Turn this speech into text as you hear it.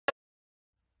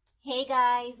Hey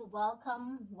guys,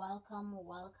 welcome.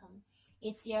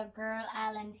 It's your girl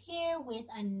Alan here with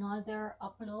another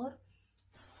upload.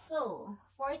 So,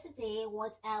 for today,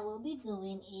 what I will be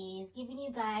doing is giving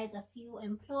you guys a few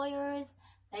employers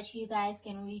that you guys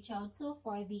can reach out to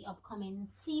for the upcoming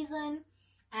season.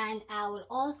 And I will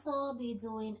also be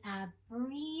doing a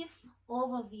brief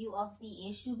overview of the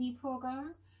H2B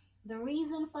program. The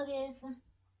reason for this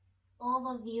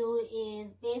overview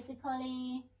is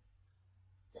basically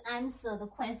to answer the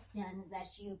questions that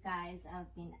you guys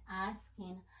have been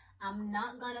asking. I'm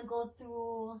not gonna go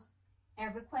through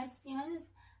every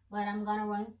questions, but I'm gonna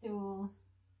run through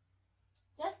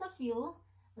just a few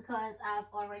because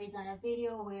I've already done a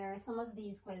video where some of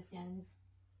these questions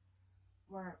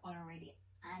were already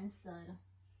answered.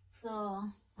 So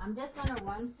I'm just gonna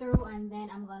run through and then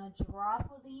I'm gonna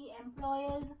drop the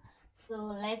employers. So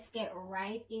let's get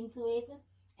right into it.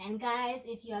 And guys,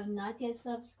 if you have not yet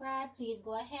subscribed, please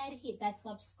go ahead, hit that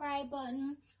subscribe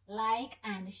button, like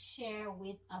and share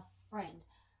with a friend.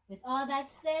 With all that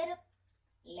said,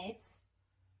 let's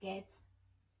get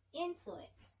into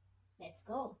it. Let's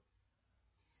go.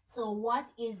 So what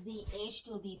is the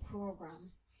H2B program?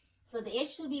 So the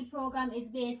H2B program is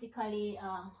basically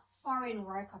a foreign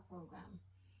worker program.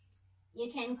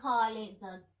 You can call it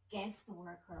the guest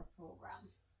worker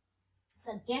program.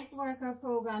 So guest worker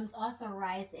programs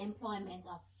authorize the employment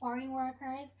of foreign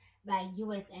workers by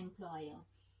U.S. employer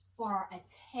for a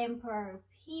temporary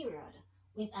period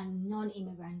with a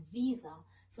non-immigrant visa.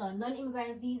 So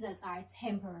non-immigrant visas are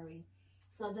temporary.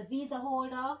 So the visa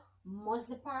holder must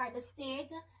depart the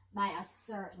state by a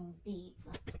certain date.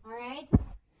 All right,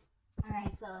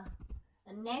 so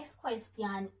the next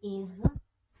question is,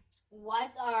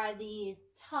 what are the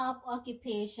top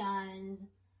occupations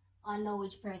under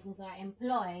which persons are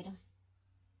employed?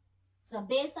 So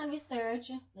based on research,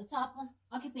 the top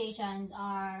occupations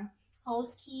are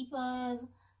housekeepers,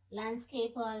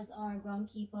 landscapers or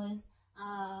groundkeepers,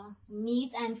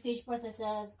 meat and fish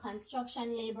processors,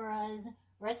 construction laborers,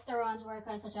 restaurant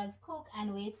workers such as cook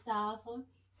and wait staff,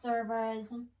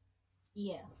 servers.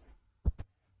 Yeah.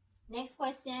 Next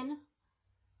question,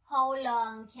 how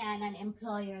long can an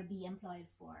employer be employed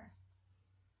for?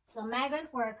 So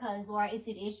migrant workers who are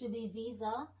issued H2B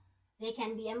visa, they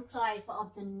can be employed for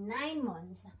up to 9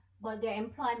 months, but their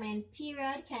employment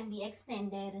period can be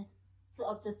extended to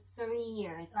up to 3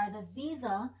 years, or the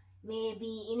visa may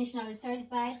be initially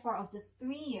certified for up to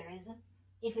 3 years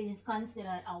if it is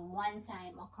considered a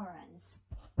one-time occurrence.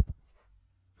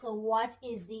 So what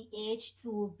is the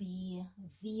H2B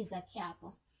visa cap?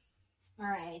 All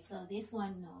right, so this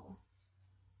one, no.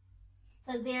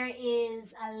 So there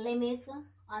is a limit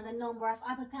on the number of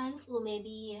applicants who may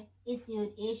be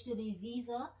issued H2B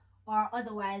visa or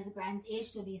otherwise grant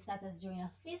H2B status during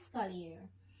a fiscal year.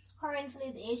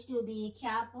 Currently, the H2B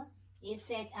cap is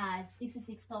set at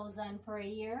 66,000 per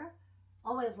year.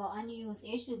 However, unused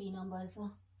H2B numbers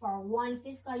for one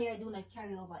fiscal year do not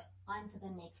carry over onto the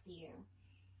next year.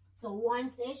 So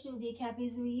once the H2B cap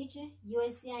is reached,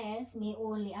 USCIS may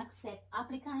only accept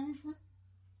applicants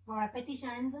or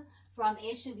petitions from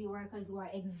H2B workers who are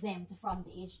exempt from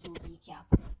the H2B cap.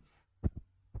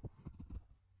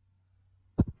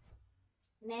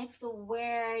 Next,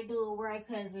 where do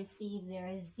workers receive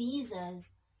their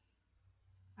visas?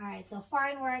 All right, so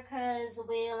foreign workers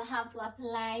will have to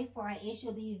apply for an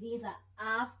H2B visa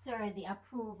after the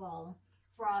approval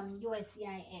from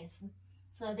USCIS.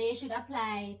 So they should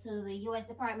apply to the U.S.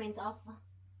 Department of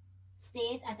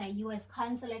State at a U.S.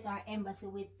 consulate or embassy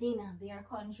within their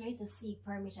country to seek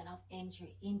permission of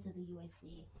entry into the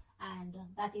USA. And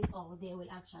that is how they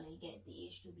will actually get the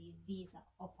H2B visa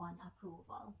upon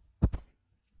approval.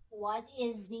 What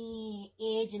is the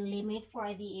age limit for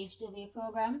the H2B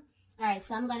program? All right,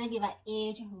 so I'm going to give an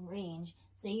age range.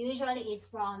 So usually it's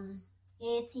from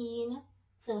 18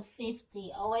 to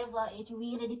 50. However, it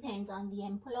really depends on the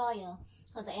employer,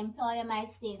 because the employer might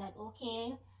state that,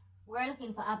 okay, we're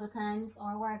looking for applicants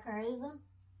or workers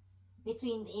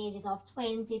between the ages of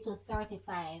 20 to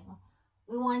 35.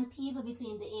 We want people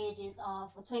between the ages of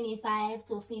 25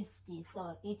 to 50.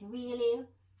 So it really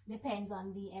depends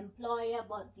on the employer,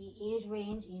 but the age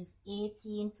range is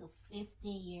 18 to 50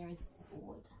 years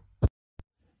old.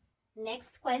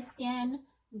 Next question,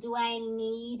 do I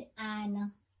need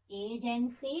an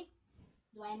agency?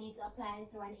 Do I need to apply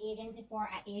through an agency for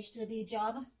an H2B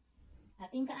job? I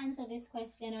think I answered this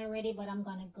question already, but I'm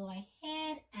going to go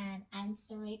ahead and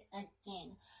answer it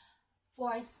again.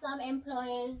 For some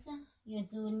employers, you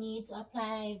do need to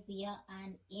apply via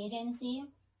an agency,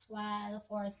 while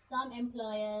for some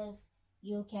employers,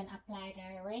 you can apply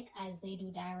direct, as they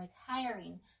do direct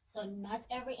hiring. So not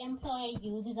every employer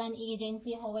uses an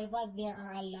agency. However, there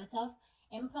are a lot of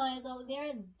employers out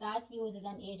there that uses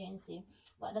an agency.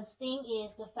 But the thing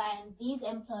is to find these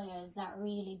employers that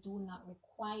really do not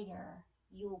require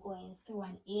you going through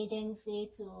an agency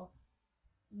to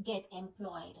get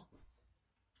employed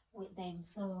with them.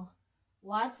 So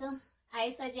what I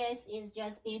suggest is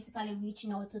just basically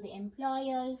reaching out to the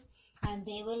employers, and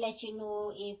they will let you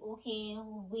know if, okay,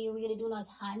 we really do not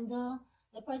handle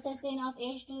the processing of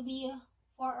H2B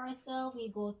for ourselves, we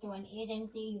go through an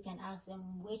agency. You can ask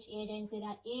them which agency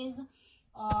that is,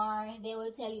 or they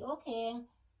will tell you, okay,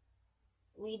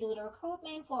 we do the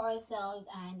recruitment for ourselves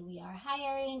and we are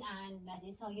hiring, and that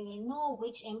is how you will know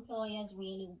which employers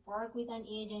really work with an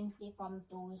agency from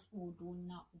those who do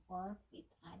not work with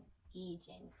an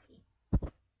agency.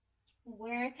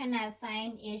 Where can I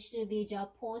find H2B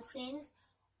job postings?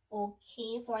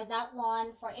 Okay, for that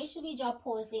one, for H2B job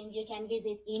postings, you can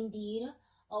visit Indeed.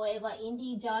 However,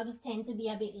 Indeed jobs tend to be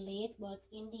a bit late, but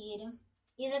Indeed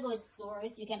is a good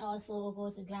source. You can also go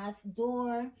to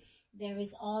Glassdoor. There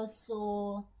is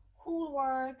also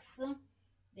Coolworks.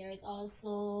 There is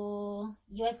also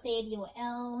USAID,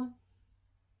 or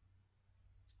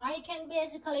you can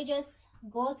basically just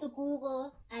go to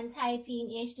Google and type in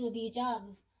H2B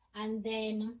jobs, and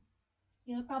then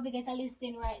you'll probably get a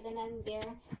listing right then and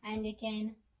there, and you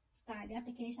can start the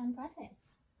application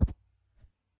process.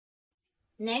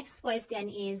 Next question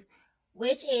is,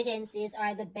 which agencies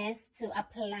are the best to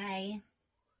apply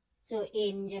to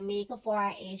in Jamaica for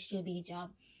our H2B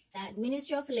job? That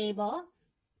Ministry of Labor,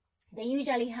 they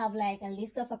usually have like a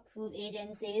list of approved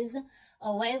agencies.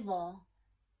 However,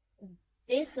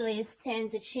 this list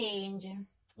tends to change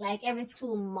like every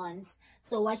 2 months.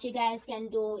 So what you guys can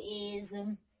do is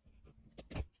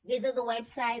visit the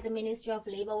website, the Ministry of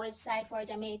Labor website for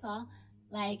Jamaica,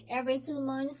 like every 2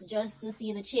 months, just to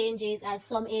see the changes, as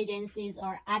some agencies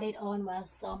are added on while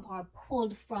some are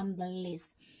pulled from the list.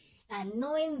 And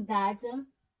knowing that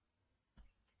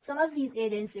some of these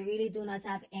agencies really do not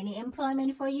have any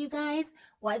employment for you guys,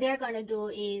 what they're going to do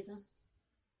is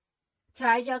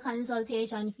charge a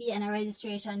consultation fee and a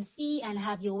registration fee and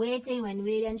have you waiting when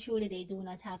really and truly they do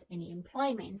not have any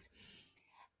employment.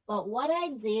 But what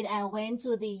I did, I went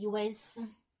to the US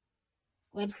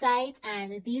website,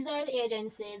 and these are the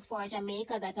agencies for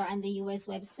Jamaica that are on the US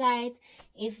website.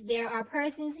 If there are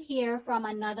persons here from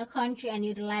another country and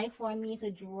you'd like for me to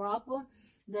drop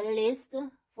the list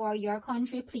for your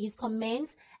country, please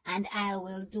comment and I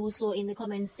will do so in the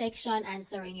comment section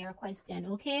answering your question.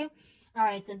 Okay, all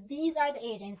right, so these are the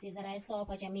agencies that I saw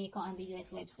for Jamaica on the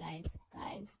US website,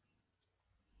 guys.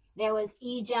 There was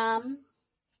EJAM,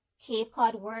 Cape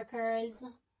Cod Workers,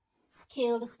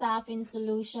 Skilled Staffing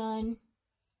Solution,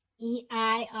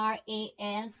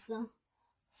 EIRAS,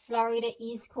 Florida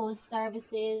East Coast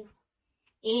Services,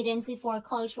 Agency for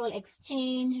Cultural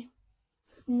Exchange,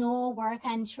 Snow Work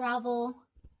and Travel,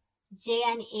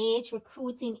 J&H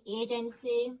Recruiting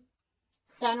Agency,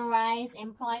 Sunrise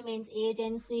Employment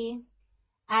Agency,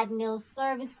 Adnil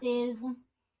Services,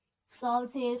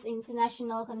 Saltis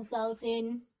International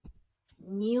Consulting,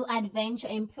 New Adventure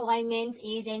Employment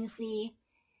Agency,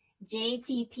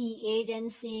 JTP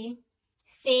Agency,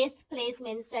 Faith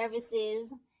Placement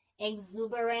Services,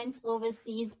 Exuberance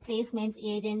Overseas Placement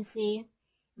Agency,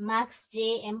 Max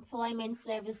J Employment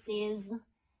Services,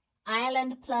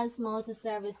 Island Plus Multi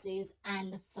Services,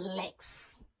 and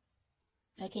Flex.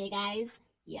 Okay, guys?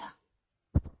 Yeah.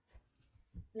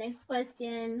 Next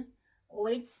question.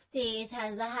 Which state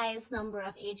has the highest number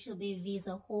of H2B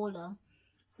visa holder?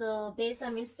 So based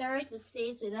on research, the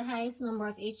states with the highest number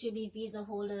of H2B visa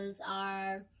holders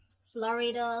are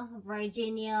Florida,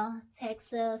 Virginia,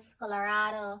 Texas,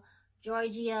 Colorado,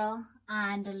 Georgia,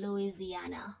 and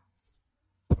Louisiana.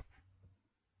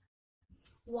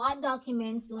 What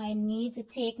documents do I need to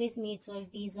take with me to a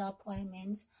visa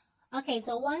appointment? Okay,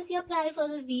 so once you apply for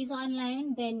the visa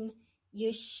online, then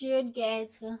you should get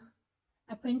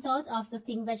a printout of the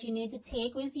things that you need to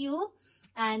take with you,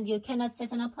 and you cannot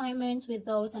set an appointment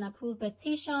without an approved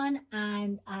petition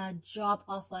and a job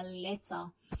offer letter.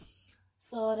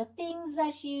 So the things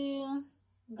that you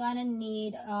gonna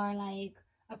need are like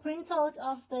a printout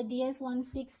of the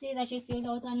DS-160 that you filled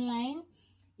out online.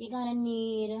 You're gonna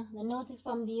need the notice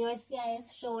from the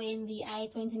USCIS showing the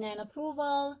I-29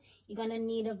 approval. You're gonna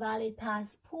need a valid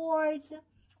passport,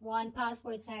 one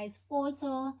passport size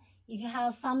photo. If you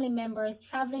have family members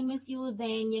traveling with you,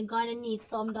 then you're gonna need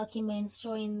some documents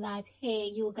showing that, hey,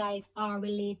 you guys are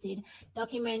related.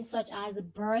 Documents such as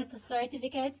birth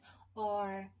certificates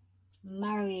or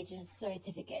marriage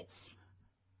certificates.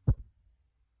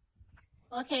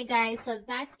 Okay guys, so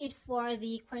that's it for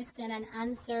the question and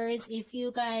answers. If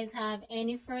you guys have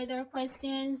any further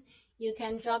questions, you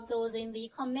can drop those in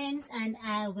the comments and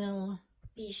I will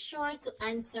be sure to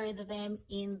answer them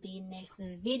in the next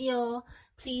video.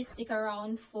 Please stick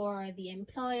around for the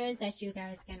employers that you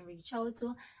guys can reach out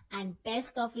to, and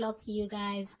best of luck to you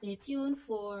guys. Stay tuned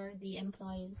for the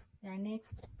employers. They're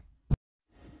next.